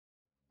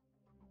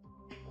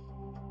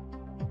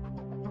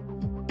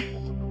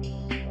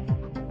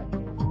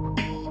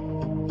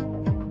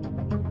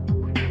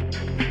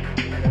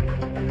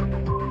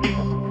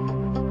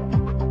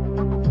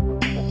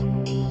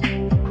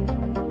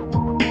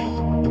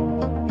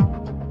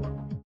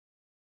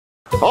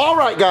All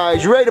right,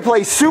 guys, you ready to play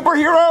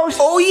superheroes?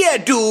 Oh yeah,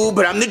 dude,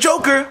 but I'm the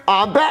Joker.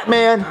 I'm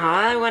Batman.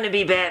 I want to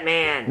be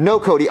Batman. No,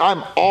 Cody,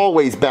 I'm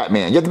always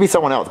Batman. You have to be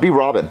someone else. Be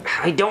Robin.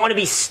 I don't want to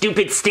be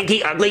stupid,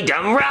 stinky, ugly,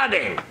 dumb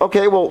Robin.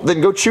 Okay, well, then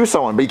go choose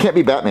someone, but you can't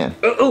be Batman.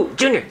 Oh,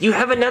 Junior, you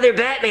have another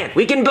Batman.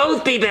 We can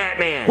both be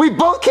Batman. We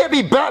both can't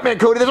be Batman,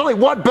 Cody. There's only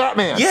one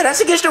Batman. Yeah,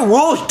 that's against the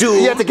rules,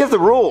 dude. Yeah, it's against the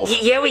rules.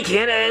 Yeah, we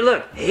can.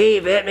 Look.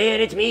 Hey,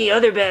 Batman, it's me,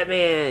 other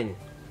Batman.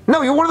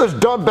 No, you're one of those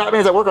dumb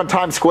Batmans that work on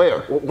Times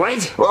Square.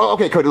 What? Well,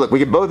 okay, Cody, look, we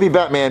can both be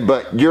Batman,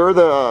 but you're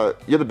the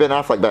Ben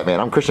Affleck Batman.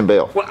 I'm Christian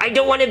Bale. Well, I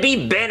don't want to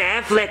be Ben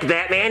Affleck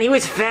Batman. He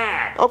was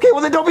fat. Okay,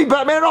 well then don't be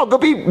Batman at all. Go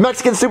be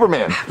Mexican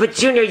Superman. But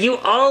Junior, you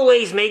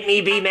always make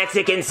me be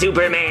Mexican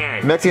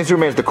Superman. Mexican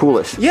Superman's the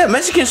coolest. Yeah,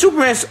 Mexican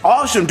Superman's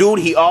awesome, dude.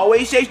 He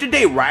always saves the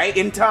day right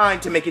in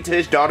time to make it to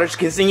his daughter's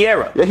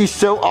quinceañera. Yeah, he's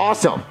so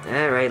awesome.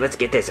 All right, let's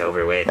get this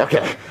over with.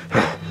 Okay.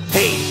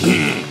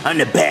 Hey, I'm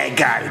the bad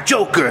guy,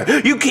 Joker.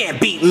 You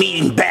can't beat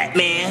me,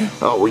 Batman.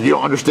 Oh, well, you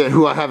don't understand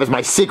who I have as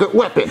my secret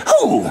weapon.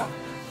 Who?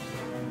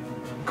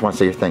 Come on,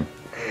 say your thing.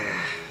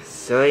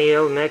 Soy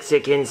el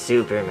Mexican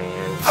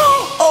Superman.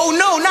 Oh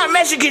no, not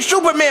Mexican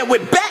Superman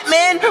with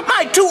Batman.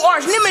 My two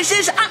arch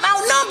nemesis, I'm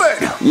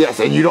outnumbered. Yes,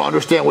 and you don't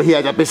understand what he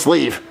has up his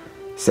sleeve.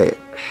 Say it.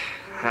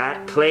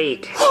 Hot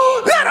plate.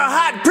 Not a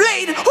hot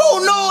plate.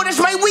 Oh no, that's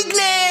my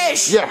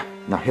weakness. Yeah.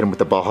 Now hit him with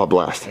the Baja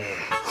Blast.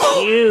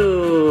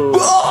 You.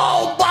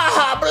 Oh,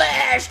 Baja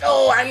Blast.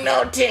 Oh, I'm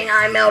melting.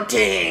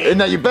 And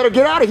now you better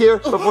get out of here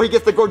before he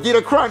gets the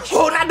Gordita Crunch.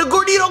 Oh, not the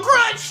Gordito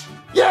Crunch.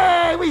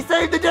 Yay, we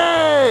saved the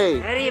day.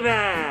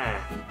 Arriba.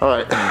 All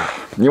right,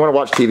 you want to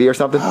watch TV or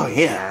something? Oh,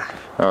 yeah.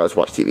 All right, let's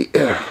watch TV.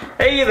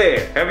 Hey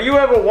there, have you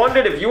ever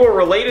wondered if you were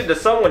related to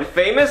someone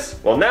famous?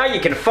 Well, now you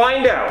can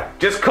find out.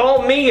 Just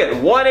call me at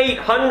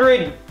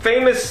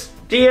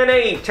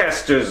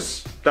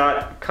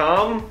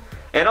 1-800-FAMOUS-DNAtesters.com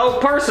and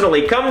I'll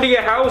personally come to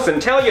your house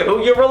and tell you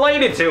who you're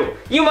related to.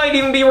 You might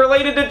even be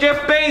related to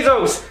Jeff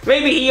Bezos.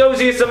 Maybe he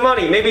owes you some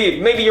money.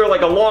 Maybe you're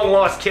like a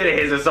long-lost kid of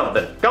his or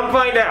something. Come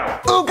find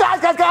out. Oh, guys,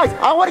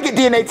 I want to get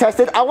DNA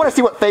tested. I want to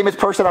see what famous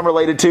person I'm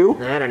related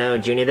to. I don't know,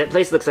 Junior. That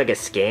place looks like a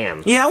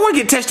scam. Yeah, I want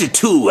to get tested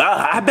too.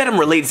 I bet I'm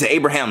related to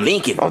Abraham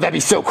Lincoln. Oh, that'd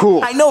be so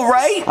cool. I know,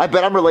 right? I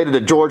bet I'm related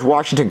to George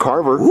Washington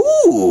Carver.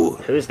 Ooh.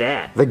 Who's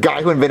that? The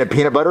guy who invented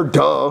peanut butter,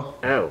 duh.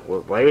 Oh,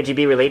 well, why would you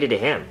be related to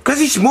him? Because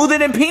he's smoother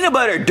than peanut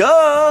butter, duh.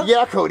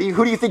 Yeah, Cody,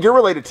 who do you think you're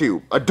related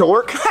to? A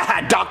dork?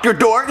 Dr.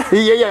 Dork.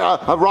 Yeah,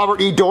 Robert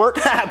E. Dork.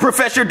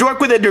 Professor Dork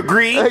with a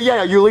degree.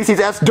 Yeah, Ulysses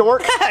S.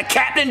 Dork.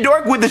 Captain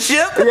Dork with the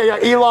ship. Yeah,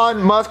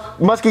 Elon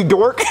Musky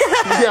Dork.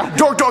 Yeah.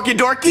 Dorky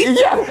Dorky.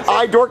 Yeah,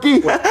 I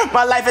Dorky.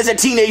 My life as a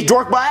teenage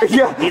dorkbot.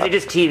 Yeah. These are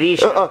just TV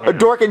shows.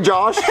 Dork and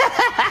Josh.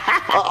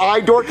 I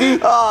Dorky.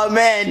 Oh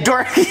man,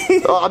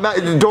 Dorky.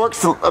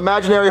 Dork's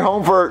imaginary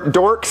home for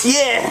dorks.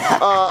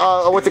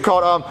 Yeah. What's it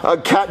called?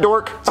 Cat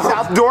Dork.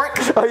 South Dork.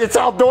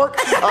 South Dork.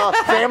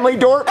 Family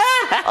Dork.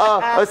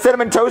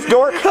 Cinnamon Toast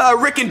Dork.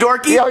 Rick and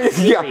Dorky. Yeah.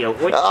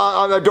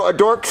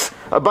 Dorks.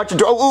 A bunch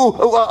of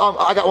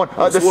I got one.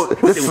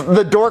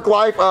 The dork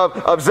life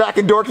of Zach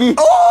and Dorky.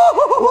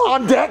 Oh!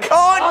 On deck.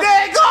 On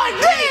deck.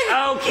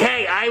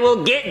 Okay, I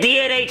will get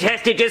DNA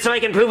tested just so I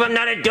can prove I'm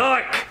not a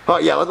dork.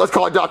 Yeah, let's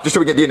call a doctor so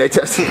we get DNA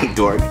tested.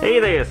 Dork. Hey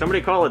there, somebody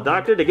call a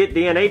doctor to get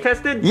DNA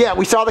tested? Yeah,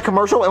 we saw the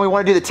commercial and we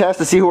want to do the test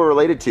to see who we're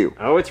related to.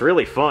 Oh, it's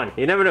really fun.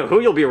 You never know who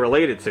you'll be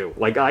related to.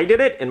 Like I did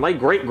it, and my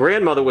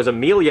great-grandmother was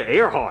Amelia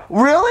Earhart.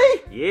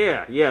 Really?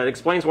 Yeah, it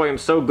explains why I'm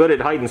so good at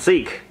hide and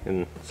seek,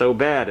 and so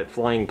bad at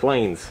flying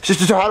planes.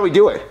 So how do we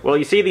do it? Well,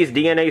 you see these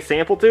DNA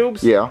sample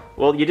tubes? Yeah.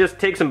 Well, you just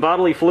take some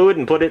bodily fluid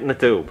and put it in the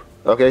tube.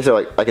 Okay, so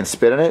like I can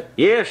spit in it?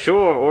 Yeah,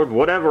 sure, or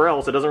whatever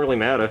else, it doesn't really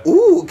matter.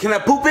 Ooh, can I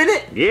poop in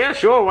it? Yeah,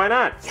 sure, why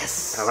not?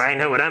 Yes. Oh, I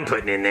know what I'm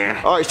putting in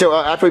there. Alright, so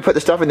after we put the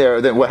stuff in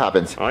there, then what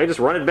happens? I just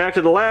run it back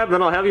to the lab,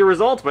 then I'll have your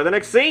results by the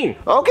next scene.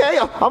 Okay,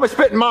 I'm gonna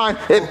spit in mine.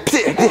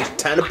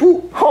 Time to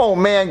poop. Oh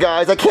man,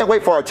 guys, I can't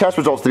wait for our test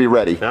results to be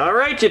ready.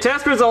 Alright, your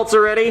test results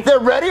are ready. They're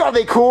ready? Are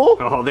they cool?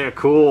 Oh, they're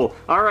cool.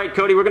 Alright,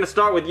 Cody, we're gonna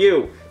start with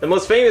you. The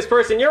most famous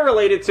person you're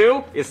related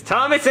to is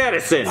Thomas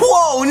Edison.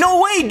 Whoa,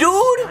 no way, dude.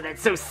 Oh,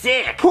 that's so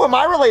sick. Who am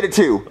I related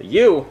to?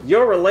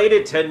 You're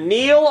related to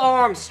Neil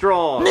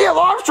Armstrong. Neil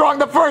Armstrong,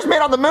 the first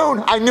man on the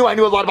moon. I knew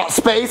a lot about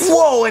space.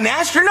 Whoa, an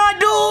astronaut,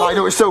 dude. I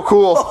know, it's so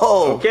cool.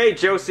 Oh. Okay,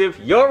 Joseph,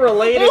 you're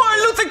related.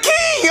 Martin Luther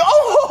King.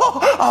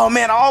 Oh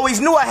man, I always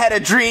knew I had a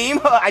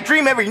dream. I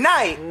dream every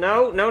night.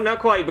 No, not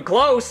quite, but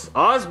close.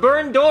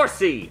 Osborne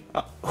Dorsey.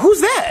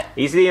 Who's that?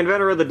 He's the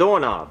inventor of the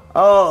doorknob.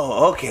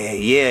 Oh, okay,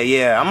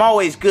 yeah. I'm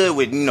always good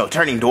with,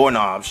 turning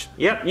doorknobs.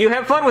 Yep, you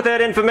have fun with that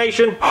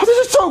information. Oh, this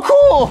is so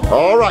cool.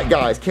 All right,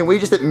 guys, can we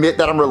just admit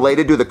that I'm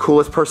related to the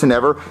coolest person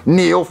ever,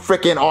 Neil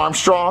frickin'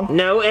 Armstrong?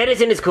 No,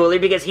 Edison is cooler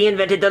because he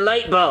invented the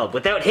light bulb.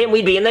 Without him,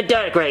 we'd be in the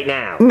dark right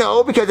now.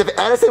 No, because if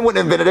Edison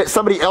wouldn't have invented it,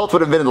 somebody else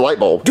would have invented the light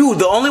bulb. Dude,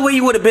 the only way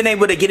you would have been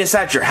able to get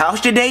inside your house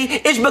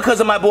today is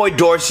because of my boy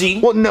Dorsey.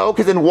 Well, no,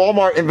 because then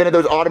Walmart invented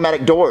those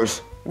automatic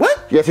doors.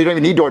 What? Yeah, so you don't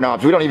even need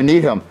doorknobs. We don't even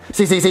need him.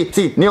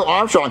 See, Neil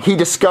Armstrong, he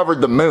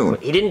discovered the moon.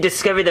 He didn't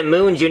discover the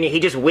moon, Junior.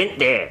 He just went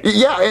there.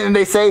 Yeah, and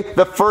they say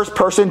the first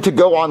person to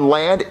go on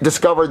land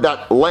discovered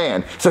that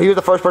land. So he was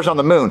the first person on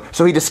the moon.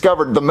 So he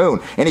discovered the moon.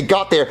 And he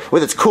got there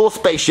with his cool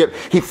spaceship.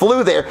 He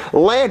flew there,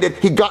 landed,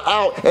 he got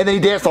out, and then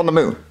he danced on the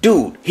moon.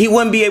 Dude, he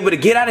wouldn't be able to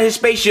get out of his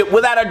spaceship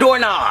without a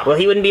doorknob. Well,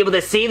 he wouldn't be able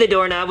to see the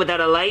doorknob without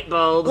a light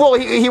bulb. Well,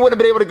 he wouldn't have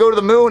been able to go to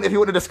the moon if he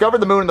would have discovered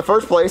the moon in the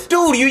first place.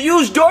 Dude, you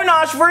use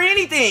doorknobs for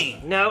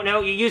anything.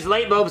 No, you use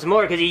light bulbs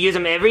more because you use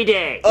them every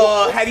day.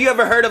 Have you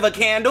ever heard of a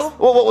candle?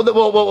 Well,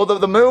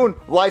 the moon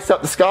lights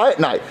up the sky at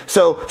night.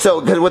 So,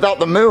 because without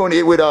the moon,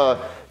 it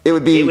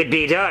would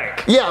be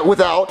dark. Yeah,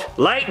 without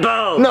light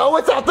bulb. No,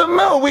 without the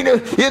moon. We knew.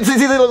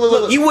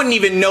 Look, you wouldn't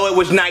even know it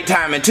was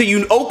nighttime until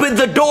you opened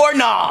the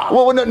doorknob.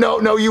 Well,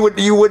 no,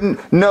 you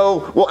wouldn't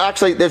know. Well,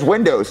 actually, there's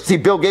windows. See,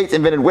 Bill Gates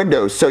invented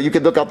windows, so you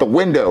could look out the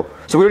window.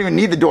 So we don't even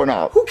need the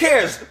doorknob. Who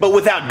cares? But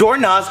without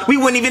doorknobs, we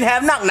wouldn't even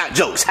have knock-knock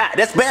jokes. Ha,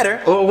 that's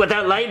better. Or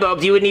without light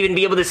bulbs, you wouldn't even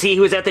be able to see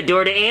who was at the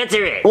door to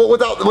answer it. Well,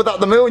 without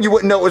the moon, you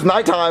wouldn't know it was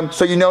nighttime,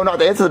 so you know not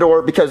to answer the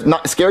door because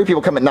scary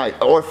people come at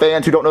night, or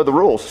fans who don't know the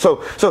rules. So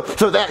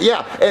that,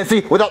 yeah. And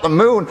see, without the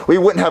moon, we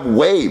wouldn't have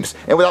waves.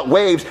 And without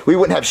waves, we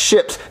wouldn't have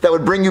ships that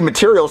would bring you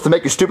materials to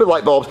make your stupid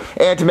light bulbs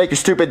and to make your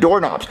stupid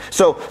doorknobs.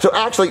 So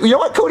actually, you know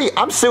what, Cody?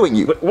 I'm suing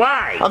you. But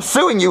why? I'm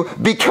suing you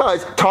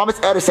because Thomas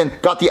Edison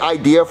got the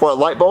idea for a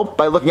light bulb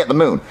by looking at the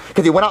moon.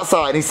 Because he went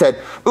outside and he said,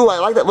 ooh, I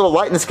like that little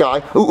light in the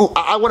sky. Ooh,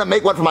 I want to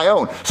make one for my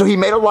own. So he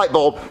made a light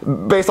bulb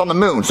based on the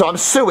moon. So I'm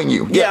suing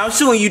you. Yeah, I'm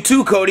suing you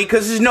too, Cody,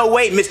 because there's no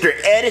way Mr.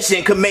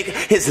 Edison could make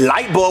his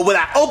light bulb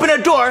without opening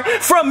a door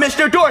from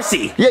Mr.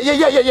 Dorsey.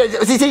 Yeah.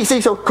 See,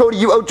 so Cody,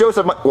 you owe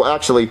Joseph money. Well,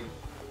 actually,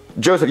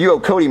 Joseph, you owe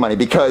Cody money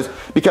because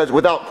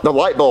without the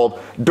light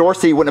bulb,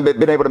 Dorsey wouldn't have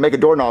been able to make a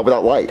doorknob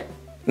without light.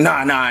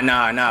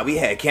 Nah. We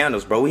had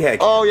candles, bro. We had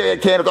candles. Oh, yeah,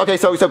 candles. Okay,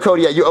 so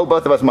Cody, yeah, you owe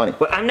both of us money.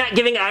 Well, I'm not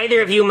giving either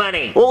of you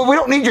money. Well, we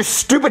don't need your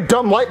stupid,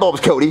 dumb light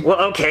bulbs, Cody. Well,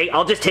 okay,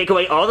 I'll just take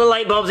away all the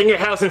light bulbs in your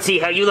house and see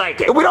how you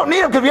like it. We don't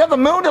need them because we have the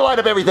moon to light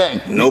up everything.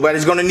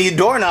 Nobody's gonna need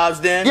doorknobs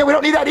then. Yeah, we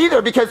don't need that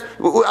either because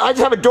I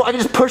just have a door. I can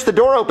just push the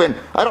door open.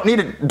 I don't need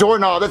a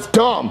doorknob. That's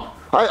dumb.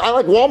 I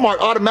like Walmart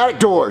automatic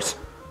doors.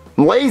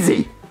 I'm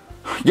lazy.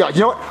 Yeah, you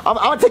know what? I'm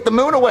gonna take the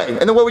moon away.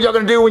 And then what are y'all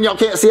gonna do when y'all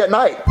can't see at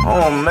night?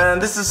 Oh man,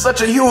 this is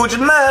such a huge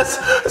mess.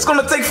 It's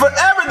gonna take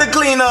forever to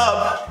clean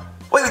up.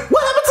 Wait,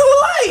 what happened to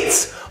the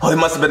lights? Oh, it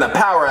must have been a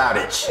power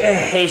outage.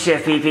 Hey,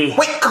 Chef Pee-Pee.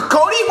 Wait,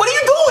 Cody, what are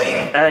you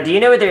doing? Do you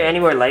know if there are any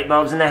more light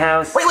bulbs in the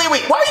house? Wait, why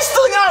are you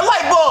stealing our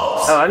light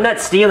bulbs? Oh, I'm not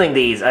stealing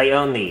these. I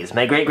own these.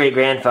 My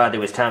great-great-grandfather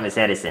was Thomas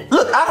Edison.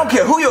 Look, I don't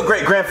care who your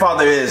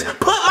great-grandfather is.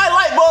 Put my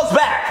light bulbs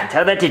back.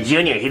 Tell that to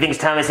Junior. He thinks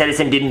Thomas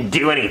Edison didn't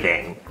do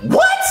anything.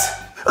 What?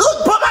 Look,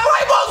 put my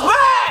light bulbs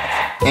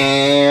back!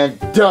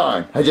 And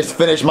done. I just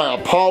finished my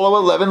Apollo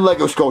 11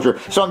 Lego sculpture.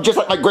 So I'm just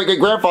like my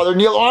great-great-grandfather,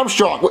 Neil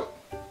Armstrong.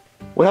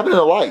 What happened to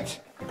the lights?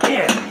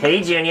 Yeah.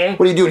 Hey, Junior.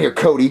 What are you doing here,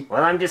 Cody?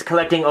 Well, I'm just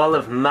collecting all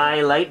of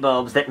my light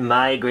bulbs that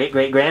my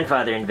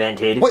great-great-grandfather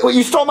invented. Wait,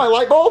 you stole my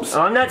light bulbs?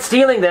 Oh, I'm not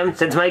stealing them.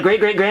 Since my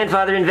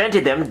great-great-grandfather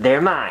invented them,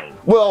 they're mine.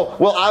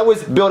 Well, I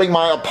was building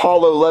my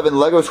Apollo 11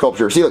 Lego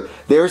sculpture. See, look,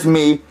 there's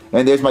me,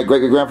 and there's my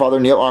great-great-grandfather,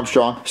 Neil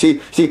Armstrong. See,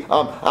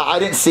 I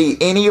didn't see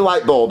any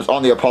light bulbs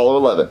on the Apollo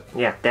 11.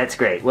 Yeah, that's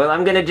great. Well,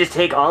 I'm gonna just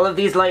take all of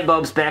these light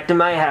bulbs back to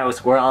my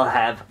house where I'll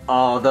have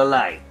all the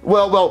light.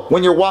 Well,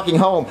 when you're walking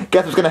home,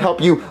 guess what's gonna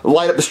help you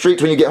light up the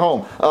streets when you get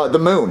home? The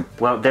moon.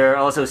 Well, there are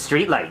also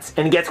street lights.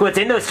 And guess what's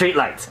in those street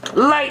lights?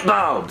 Light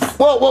bulbs!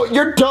 Well,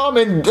 you're dumb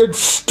and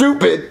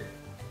stupid.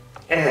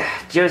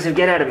 Joseph,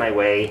 get out of my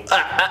way.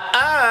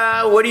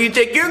 Where do you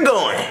think you're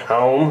going?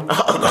 Home.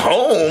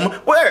 Home?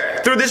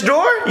 Where? Through this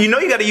door? You know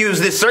you gotta use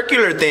this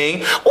circular thing.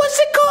 What's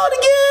it called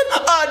again?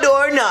 A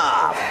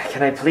doorknob.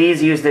 Can I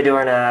please use the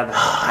doorknob?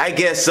 I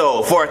guess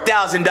so. For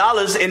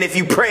 $1,000, and if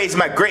you praise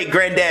my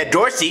great-granddad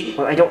Dorsey.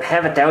 Well, I don't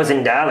have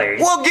 $1,000.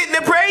 Well, get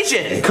the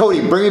praising.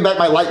 Cody, bring me back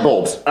my light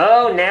bulbs.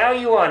 Oh, now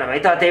you want them. I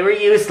thought they were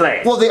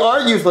useless. Well, they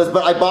are useless,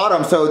 but I bought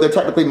them, so they're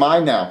technically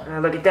mine now.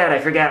 Look at that. I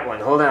forgot one.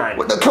 Hold on.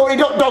 Cody,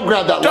 don't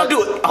grab that. Don't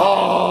do it.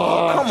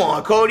 Oh, come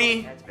on,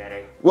 Cody. That's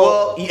better.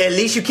 Well, at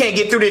least you can't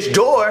get through this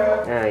door.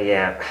 Oh,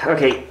 yeah.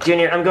 Okay,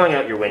 Junior, I'm going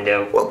out your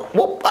window.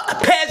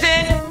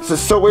 Peasant!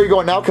 So where are you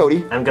going now,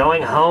 Cody? I'm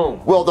going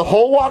home. Well, the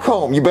whole walk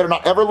home, you better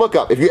not ever look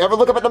up. If you ever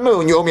look up at the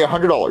moon, you owe me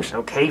 $100.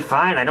 Okay,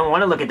 fine. I don't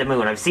want to look at the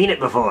moon. I've seen it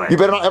before. You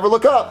better not ever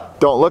look up.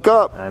 Don't look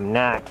up. I'm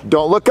not.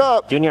 Don't look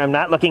up. Junior, I'm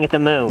not looking at the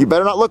moon. You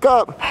better not look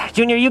up.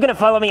 Junior, are you going to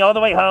follow me all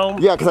the way home?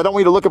 Yeah, because I don't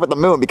want you to look up at the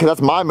moon because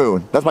that's my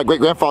moon. That's my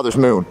great-grandfather's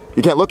moon.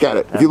 You can't look at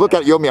it. If you look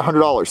at it, you owe me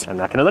 $100. I'm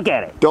not going to look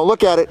at it. Don't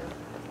look at it.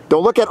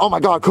 Don't look at it. Oh my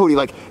God, Cody,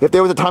 like, if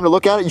there was a time to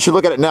look at it, you should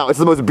look at it now. It's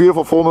the most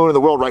beautiful full moon in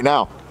the world right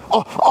now.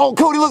 Oh,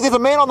 Cody, look, there's a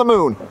man on the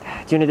moon.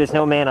 Junior, there's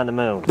no man on the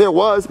moon. There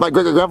was. My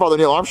great-grandfather,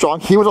 Neil Armstrong,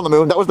 he was on the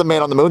moon. That was the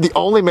man on the moon, the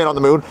only man on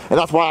the moon, and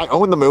that's why I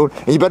own the moon.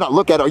 And you better not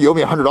look at it or you owe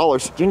me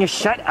 $100. Junior,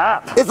 shut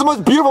up. It's the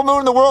most beautiful moon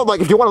in the world.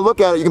 Like, if you want to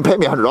look at it, you can pay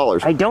me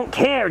 $100. I don't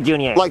care,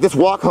 Junior. Like, this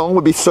walk home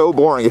would be so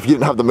boring if you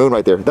didn't have the moon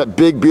right there. That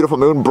big, beautiful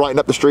moon brighten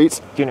up the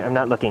streets. Junior, I'm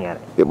not looking at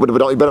it. You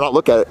better not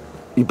look at it.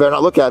 You better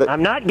not look at it.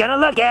 I'm not gonna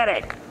look at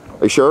it.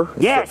 Are you sure?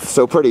 Yes. It's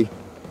so pretty.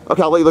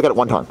 Okay, I'll let you look at it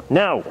one time.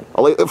 No.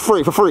 I'll let you,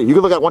 for free. You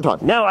can look at it one time.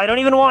 No, I don't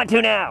even want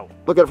to now.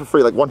 Look at it for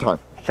free, like one time.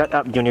 Shut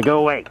up, Junior. Go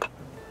away.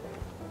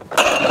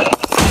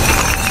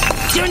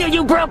 Junior,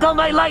 you broke all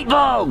my light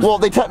bulbs! Well,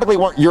 they technically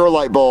weren't your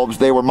light bulbs.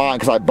 They were mine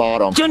because I bought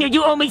them. Junior,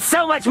 you owe me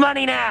so much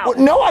money now! Well,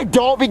 no, I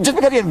don't. Just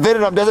because you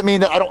invented them doesn't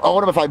mean that I don't own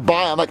them if I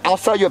buy them. Like, I'll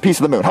sell you a piece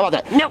of the moon. How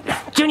about that? No,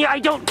 Junior, I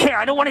don't care.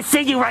 I don't want to see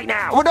you right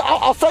now. Well, no,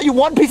 I'll sell you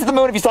one piece of the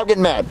moon if you stop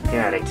getting mad.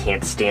 God, I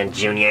can't stand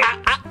Junior.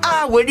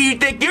 Where do you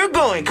think you're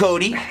going,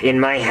 Cody? In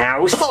my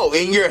house? Oh,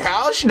 in your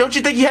house? Don't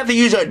you think you have to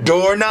use a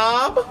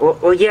doorknob?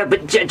 Well yeah,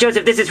 but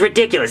Joseph, this is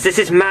ridiculous. This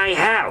is my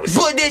house.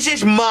 But this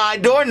is my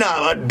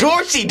doorknob, a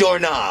Dorsey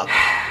doorknob.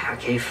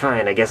 Okay,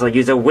 fine. I guess I'll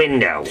use a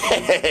window.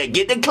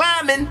 Get to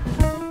climbing.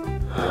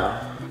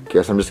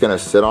 Guess I'm just gonna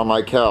sit on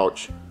my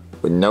couch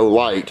with no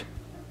light.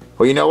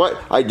 Well, you know what?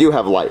 I do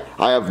have light.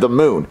 I have the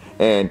moon,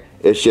 and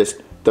it's just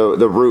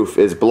the roof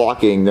is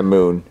blocking the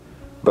moon.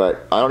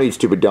 But I don't need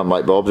stupid dumb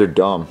light bulbs. They're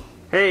dumb.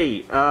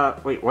 Hey,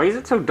 wait, why is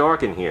it so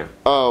dark in here?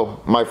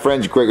 Oh, my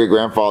friend's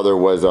great-great-grandfather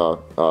was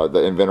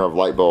the inventor of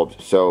light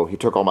bulbs, so he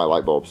took all my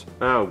light bulbs.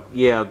 Oh,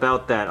 yeah,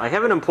 about that. I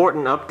have an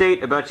important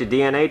update about your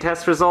DNA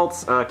test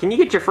results. Can you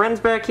get your friends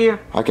back here?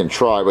 I can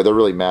try, but they're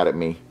really mad at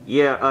me.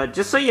 Yeah,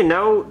 just so you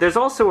know, there's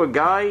also a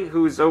guy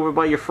who's over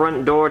by your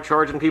front door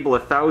charging people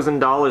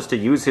 $1,000 to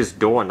use his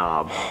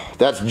doorknob.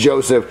 That's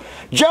Joseph.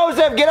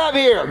 Joseph, get up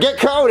here! Get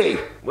Cody!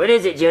 What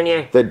is it,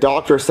 Junior? The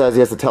doctor says he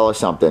has to tell us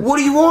something. What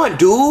do you want,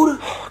 dude?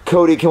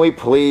 Cody, can we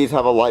please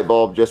have a light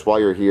bulb just while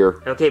you're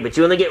here? Okay, but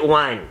you only get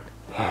one.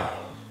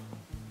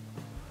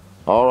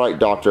 All right,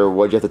 doctor,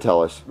 what'd you have to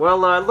tell us?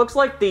 Well, it looks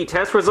like the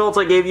test results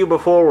I gave you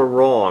before were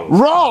wrong.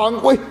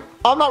 Wrong? Wait,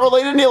 I'm not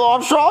related to Neil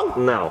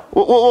Armstrong? No.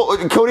 Well,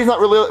 Cody's not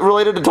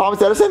related to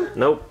Thomas Edison?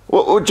 Nope.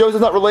 Well,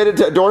 Joseph's not related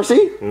to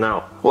Dorsey?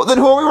 No. Well, then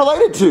who are we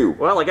related to?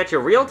 Well, I got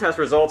your real test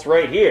results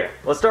right here.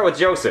 Let's start with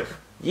Joseph.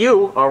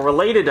 You are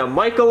related to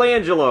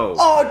Michelangelo.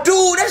 Oh,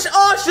 dude, that's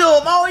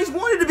awesome! I always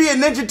wanted to be a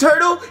Ninja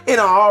Turtle, and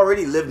I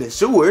already lived in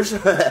sewers.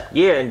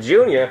 Yeah, and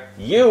Junior,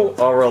 you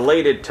are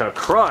related to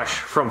Crush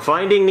from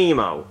Finding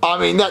Nemo. I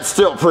mean, that's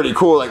still pretty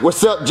cool. Like,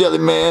 what's up, Jelly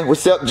Man?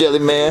 What's up, Jelly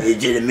Man? Hey,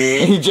 Jelly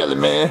Man. Hey, Jelly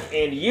Man.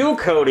 And you,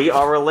 Cody,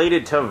 are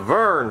related to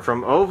Vern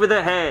from Over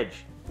the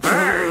Hedge.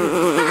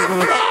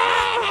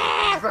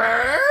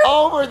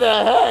 Over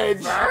the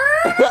Hedge?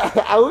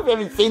 I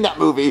haven't seen that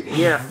movie.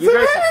 Yeah, you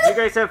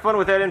guys have fun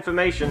with that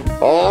information.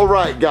 All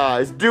right,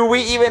 guys. Do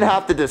we even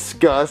have to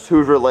discuss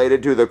who's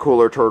related to the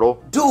cooler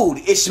turtle?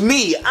 Dude, it's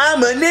me.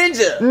 I'm a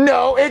ninja.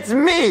 No, it's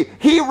me.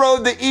 He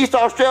rode the East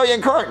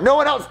Australian current. No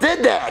one else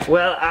did that.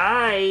 Well,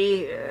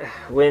 I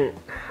went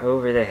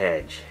over the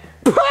hedge.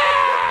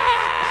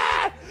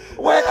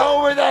 Went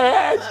over the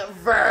hedge.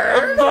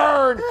 Vern.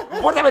 Vern.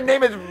 What type of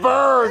name is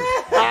Vern?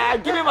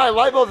 Give me my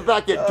light bulbs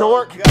back, you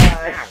dork.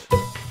 Gosh.